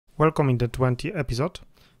Welcome in the 20th episode.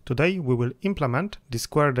 Today we will implement the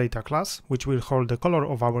square data class, which will hold the color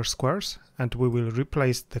of our squares, and we will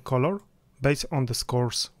replace the color based on the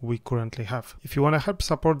scores we currently have. If you want to help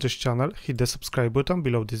support this channel, hit the subscribe button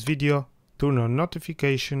below this video, turn on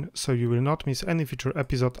notification so you will not miss any future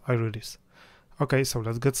episode I release. Okay, so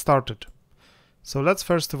let's get started. So let's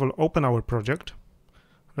first of all open our project.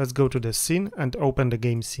 Let's go to the scene and open the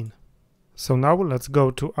game scene. So now let's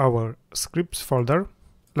go to our scripts folder.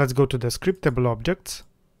 Let's go to the scriptable objects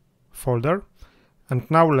folder, and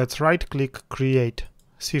now let's right click create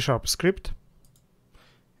C# script,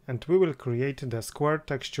 and we will create the square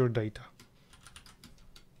texture data.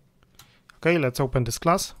 Okay, let's open this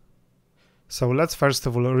class. So let's first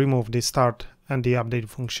of all remove the start and the update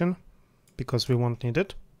function because we won't need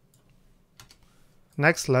it.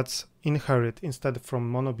 Next, let's inherit, instead from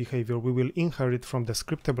mono behavior, we will inherit from the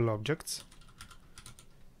scriptable objects.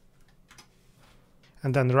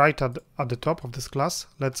 And then right at the top of this class,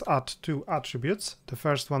 let's add two attributes. The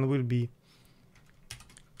first one will be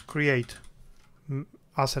create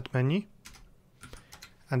asset menu,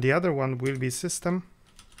 and the other one will be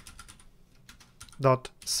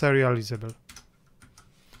system.serializable.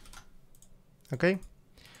 Okay,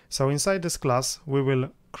 so inside this class we will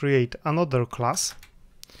create another class.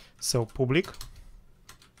 So public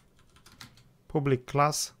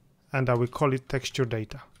class, and I will call it texture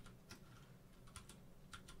data.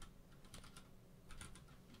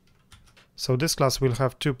 So this class will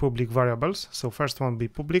have two public variables. So first one will be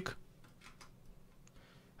public,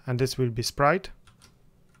 and this will be sprite,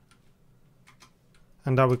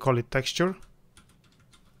 and I will call it texture.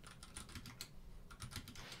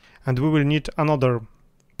 And we will need another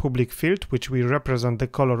public field which will represent the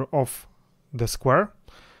color of the square.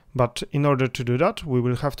 But in order to do that, we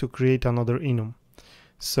will have to create another enum.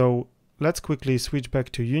 So let's quickly switch back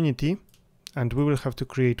to Unity, and we will have to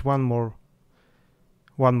create one more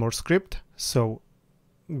script. So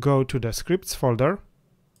go to the scripts folder,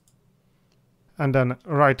 and then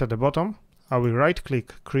right at the bottom, I will right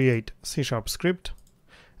click create C# script,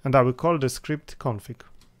 and I will call the script config.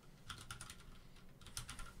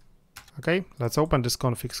 Okay, let's open this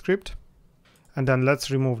config script, and then let's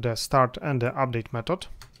remove the start and the update method.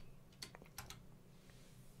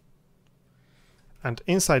 And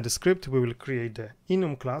inside the script, we will create the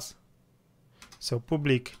enum class. So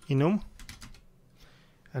public enum,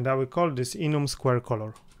 and I will call this enum square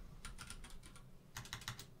color.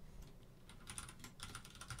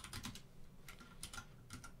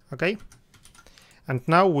 Okay, and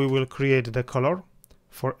now we will create the color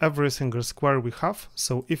for every single square we have.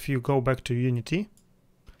 So if you go back to Unity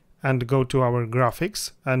and go to our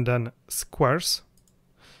graphics and then squares,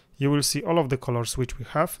 you will see all of the colors which we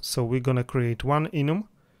have. So we're gonna create one enum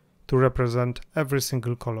to represent every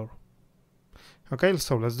single color. Okay,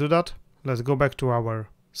 so let's do that. Let's go back to our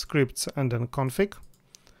scripts and then config,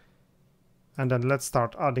 and then let's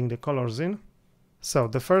start adding the colors in. So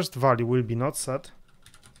the first value will be not set.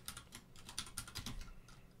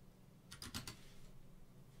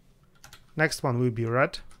 Next one will be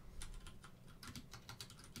red,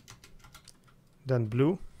 then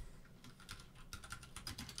blue,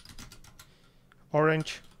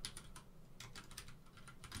 orange,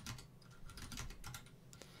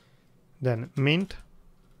 then mint,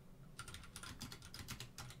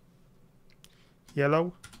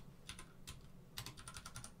 yellow,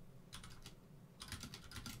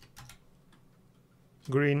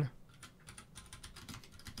 green,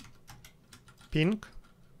 pink,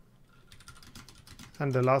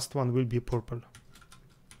 and the last one will be purple.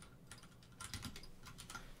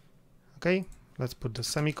 Okay, let's put the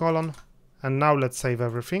semicolon, and now let's save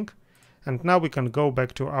everything. And now we can go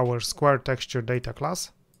back to our square texture data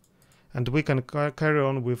class, and we can carry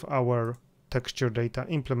on with our texture data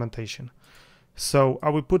implementation. So I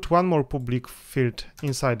will put one more public field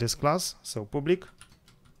inside this class. So public,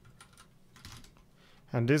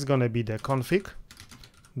 and this is gonna be the config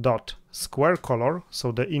dot square color,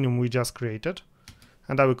 so the enum we just created,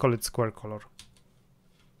 and I will call it square color.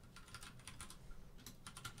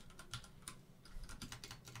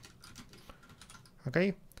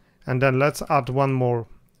 Okay, and then let's add one more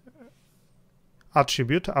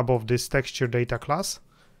attribute above this texture data class.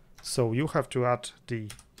 So you have to add the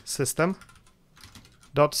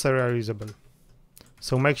system.serializable.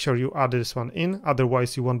 So make sure you add this one in,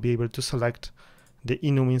 otherwise you won't be able to select the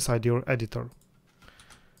enum inside your editor.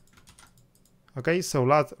 Okay, so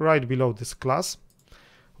right below this class,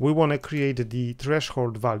 we want to create the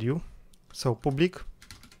threshold value. So public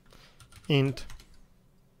int,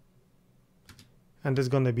 and it's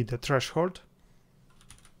going to be the threshold.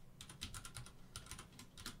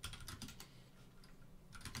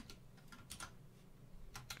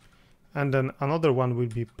 and then another one will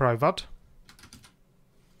be private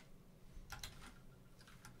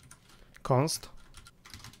const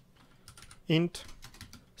int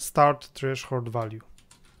start threshold value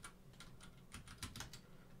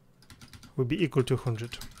will be equal to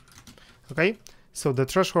 100. Okay, so the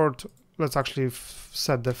threshold, let's actually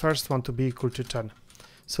set the first one to be equal to 10.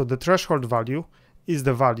 So the threshold value is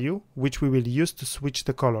the value which we will use to switch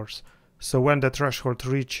the colors. So when the threshold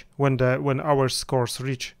reach, when our scores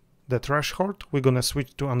reach the threshold, we're gonna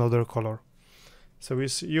switch to another color. So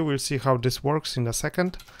you will see how this works in a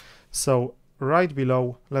second. So right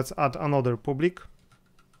below, let's add another public.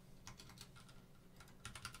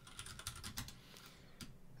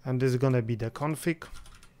 And this is gonna be the config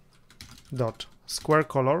dot square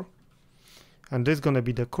color, and this is gonna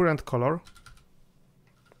be the current color.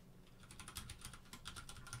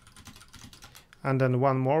 And then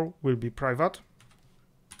one more will be private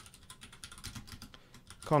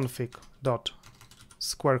config dot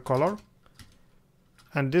square color,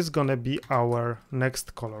 and this is gonna be our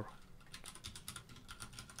next color.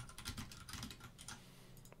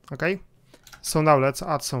 Okay, so now let's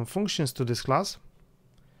add some functions to this class.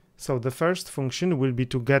 So the first function will be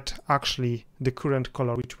to get actually the current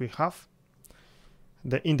color which we have,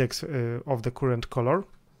 the index of the current color.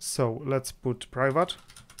 So let's put private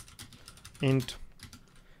int,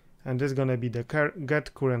 and this is gonna be the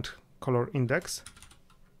get current color index.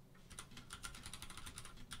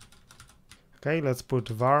 Okay, let's put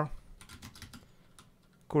var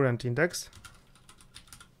current index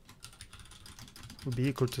will be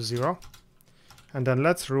equal to 0, and then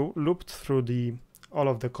let's loop through all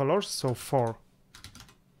of the colors. So for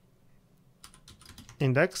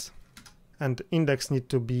index, and index need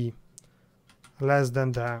to be less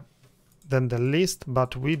than the list,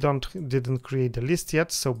 but we didn't create the list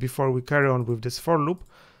yet. So before we carry on with this for loop,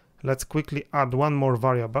 let's quickly add one more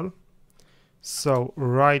variable. So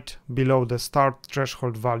right below the start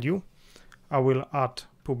threshold value, I will add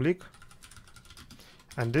public,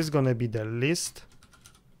 and this is gonna be the list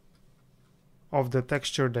of the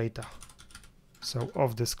texture data, so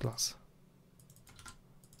of this class.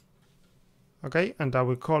 Okay, and I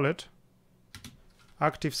will call it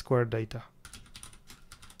active square data.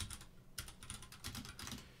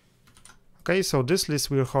 Okay, so this list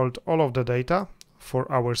will hold all of the data for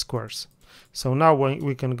our squares. So now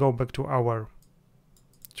we can go back to our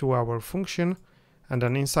function, and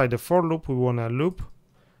then inside the for loop we want to loop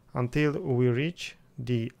until we reach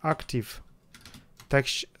the active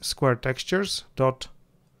square textures dot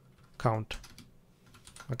count.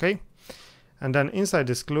 Okay, and then inside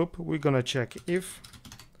this loop we're gonna check if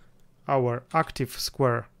our active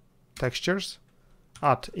square textures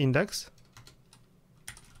at index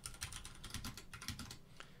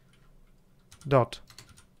dot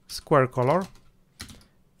square color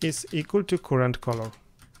is equal to current color.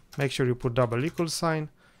 Make sure you put double equal sign.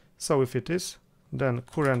 So if it is, then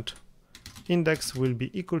current index will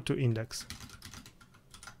be equal to index.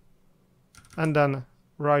 And then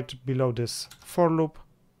right below this for loop,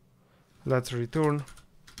 let's return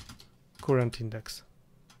current index.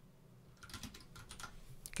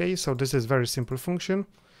 Okay, so this is very simple function.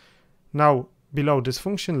 Now below this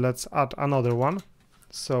function, let's add another one.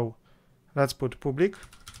 So let's put public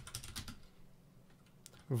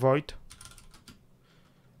void,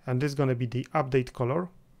 and this is going to be the update color,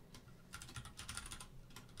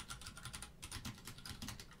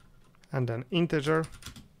 and then integer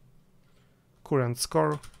current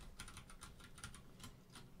score,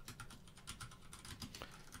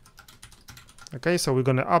 okay, so we're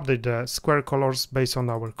going to update the square colors based on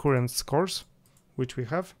our current scores which we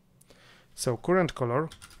have. So current color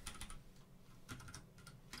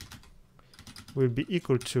will be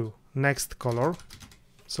equal to next color.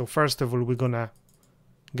 So first of all, we're gonna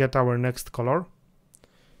get our next color,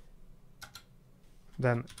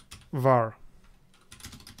 then var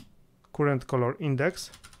current color index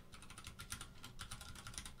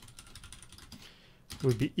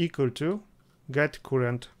will be equal to get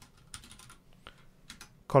current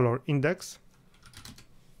color index,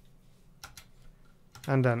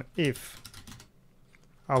 and then if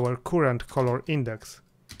our current color index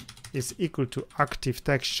is equal to active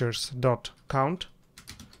textures dot count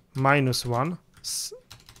 -1.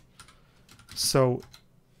 So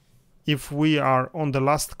if we are on the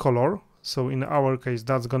last color, so in our case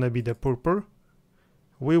that's gonna be the purple,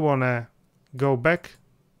 we wanna go back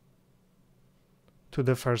to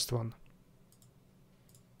the first one.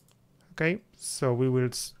 Okay, so we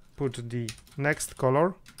will put the next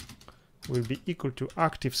color will be equal to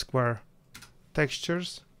active square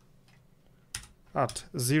textures at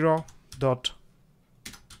 0 dot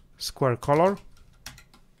square color,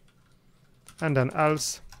 and then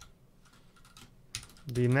else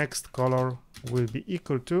the next color will be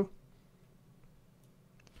equal to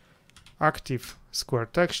active square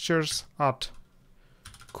textures at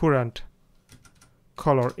current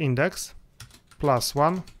color index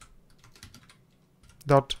 +1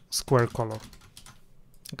 dot square color.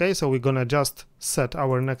 Okay, so we're gonna just set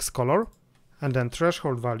our next color, and then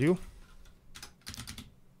threshold value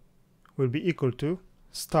will be equal to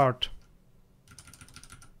start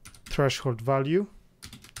threshold value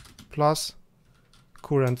plus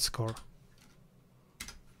current score.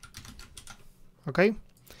 Okay,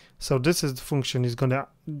 so this is the function is gonna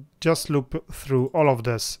just loop through all of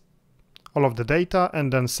the data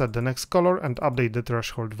and then set the next color and update the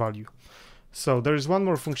threshold value. So there is one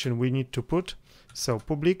more function we need to put. So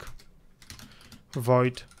public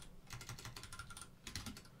void,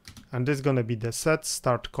 and this is gonna be the set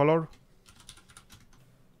start color,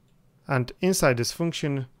 and inside this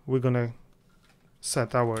function we're gonna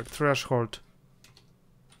set our threshold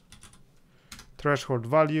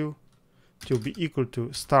value to be equal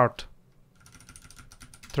to start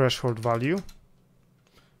threshold value,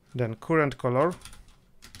 then current color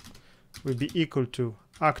will be equal to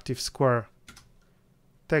active square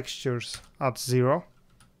textures at 0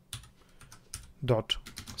 dot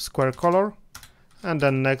square color, and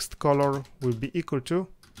then next color will be equal to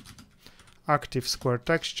active square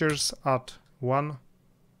textures at 1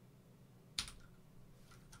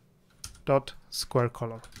 dot square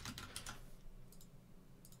color.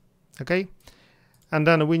 Okay, and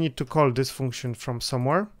then we need to call this function from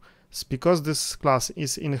somewhere. It's because this class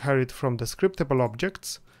is inherited from the scriptable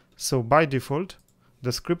objects, so by default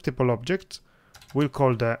the scriptable objects will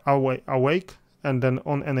call the awake and then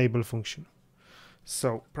onEnable function.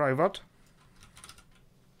 So private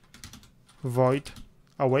void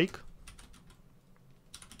awake.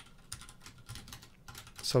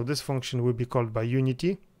 So this function will be called by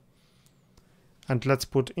Unity, and let's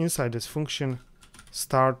put inside this function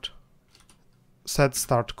set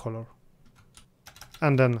start color,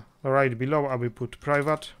 and then right below I will put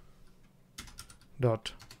private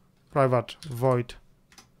void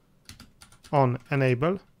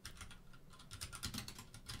onEnable.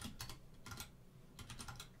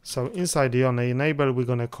 So inside the onEnable we're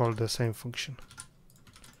gonna call the same function.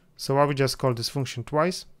 So I will just call this function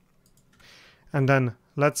twice, and then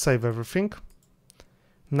let's save everything.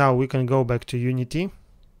 Now we can go back to Unity,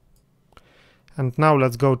 and now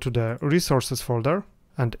let's go to the resources folder,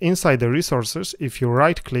 and inside the resources, if you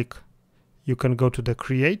right click, you can go to the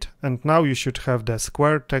create, and now you should have the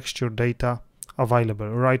square texture data available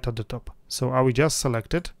right at the top. So I will just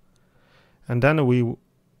select it, and then I'm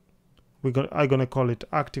gonna call it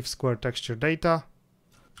active square texture data,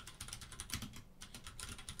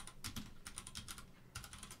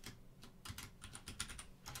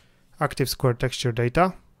 active square texture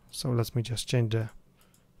data. So let me just change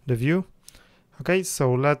the view. Okay,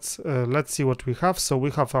 so let's see what we have. So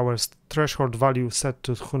we have our threshold value set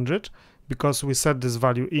to 100 because we set this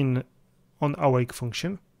value in on awake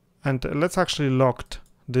function. And let's actually lock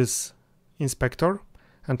this inspector,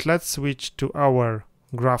 and let's switch to our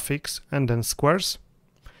graphics and then squares,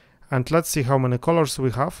 and let's see how many colors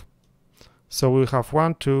we have. So we have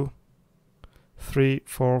 1, 2, 3,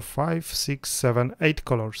 4, 5, 6, 7, 8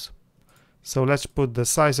 colors. So let's put the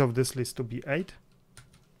size of this list to be 8.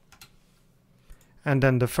 And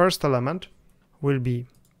then the first element will be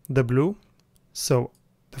the blue. So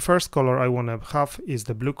the first color I want to have is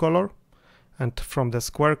the blue color. And from the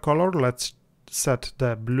square color, let's set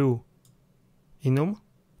the blue enum.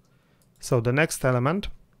 So the next element,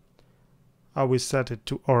 I will set it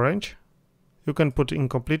to orange. You can put in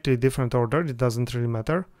completely different order, it doesn't really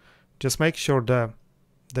matter. Just make sure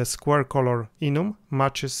the square color enum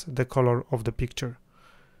matches the color of the picture,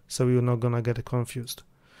 so you're not gonna get confused.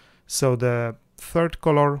 So the third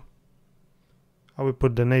color, I will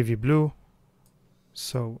put the navy blue.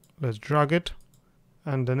 So let's drag it,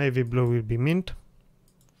 and the navy blue will be mint.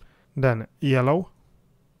 Then yellow.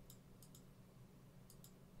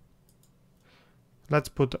 Let's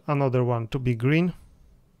put another one to be green.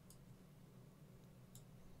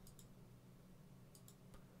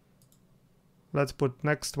 Let's put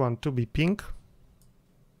next one to be pink.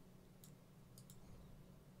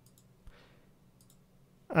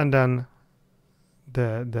 And then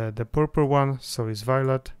the purple one, so is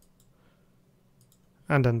violet.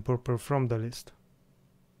 And then purple from the list.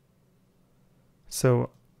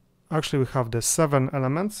 So actually we have the 7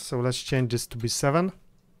 elements, so let's change this to be 7.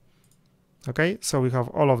 Okay, so we have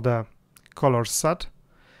all of the colors set,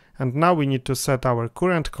 and now we need to set our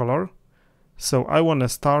current color. So I want to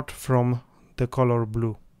start from the color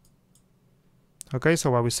blue. Okay,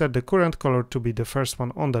 so I will set the current color to be the first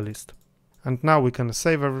one on the list. And now we can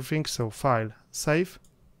save everything, so File, Save.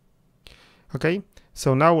 Okay,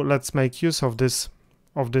 so now let's make use of this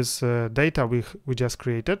data we just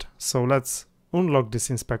created. So let's unlock this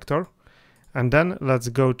inspector, and then let's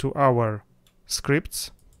go to our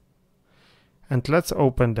scripts, and let's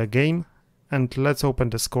open the game, and let's open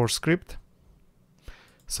the score script.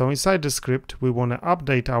 So inside the script, we want to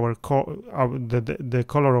update the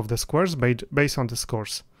color of the squares based on the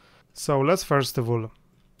scores. So let's first of all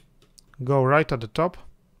go right at the top,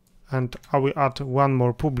 and I will add one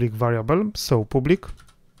more public variable. So public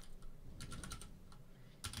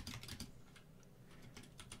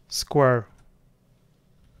square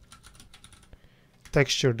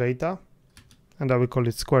texture data, and I will call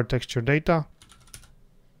it square texture data.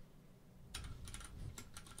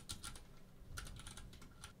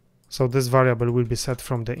 So this variable will be set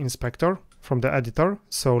from the inspector, from the editor.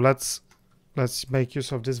 So let's make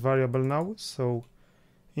use of this variable now. So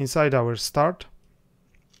inside our start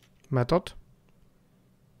method,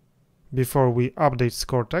 before we update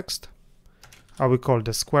score text, I will call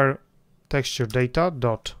the square texture data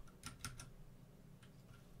dot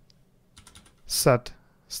set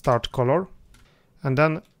start color, and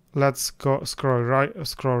then let's go scroll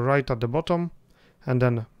right at the bottom, and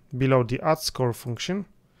then below the add score function,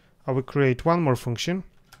 I will create one more function.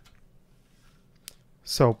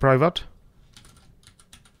 So private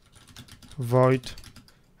void,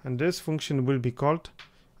 and this function will be called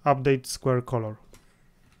update square color.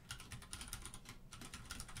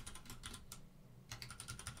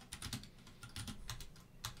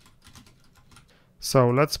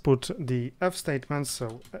 So let's put the if statement.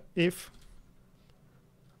 So if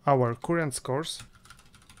our current scores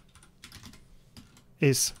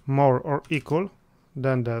is more or equal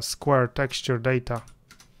than the square texture data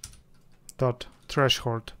dot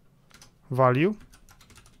threshold value,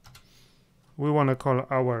 we want to call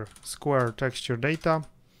our square texture data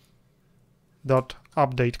dot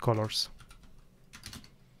update colors,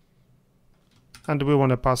 and we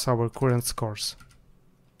want to pass our current scores.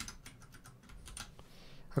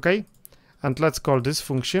 Okay, and let's call this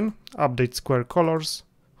function update square colors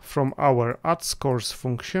from our add scores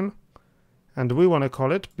function, and we want to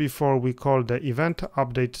call it before we call the event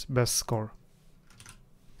update best score.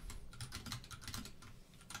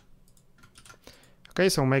 Okay,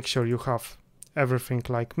 so make sure you have everything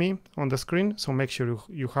like me on the screen. So make sure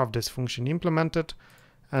you have this function implemented,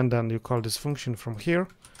 and then you call this function from here.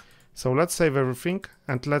 So let's save everything,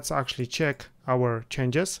 and let's actually check our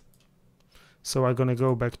changes. So I'm gonna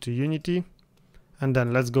go back to Unity, and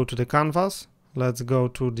then let's go to the canvas. Let's go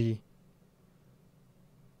to the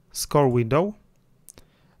score window,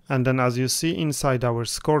 and then as you see inside our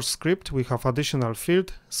score script, we have additional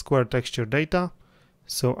field square texture data.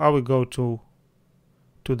 So I will go to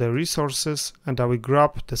the resources, and I will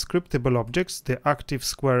grab the scriptable objects, the active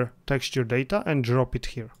square texture data, and drop it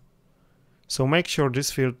here. So make sure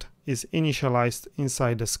this field is initialized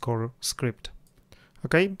inside the score script.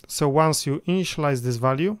 Okay, so once you initialize this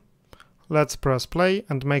value, let's press play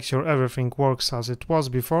and make sure everything works as it was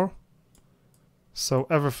before. So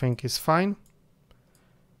everything is fine.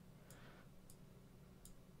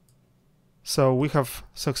 So we have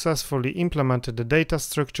successfully implemented the data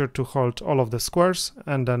structure to hold all of the squares,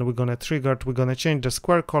 and then we're gonna change the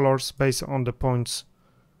square colors based on the points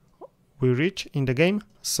we reach in the game.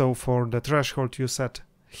 So for the threshold you set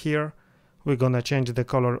here, we're gonna change the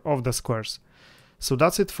color of the squares. So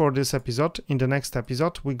that's it for this episode. In the next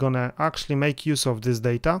episode, we're gonna actually make use of this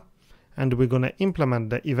data, and we're gonna implement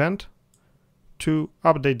the event to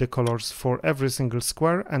update the colors for every single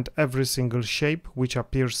square and every single shape which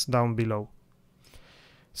appears down below.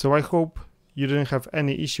 So I hope you didn't have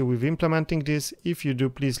any issue with implementing this. If you do,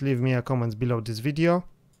 please leave me a comment below this video.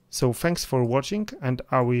 So thanks for watching, and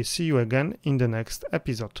I will see you again in the next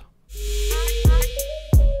episode.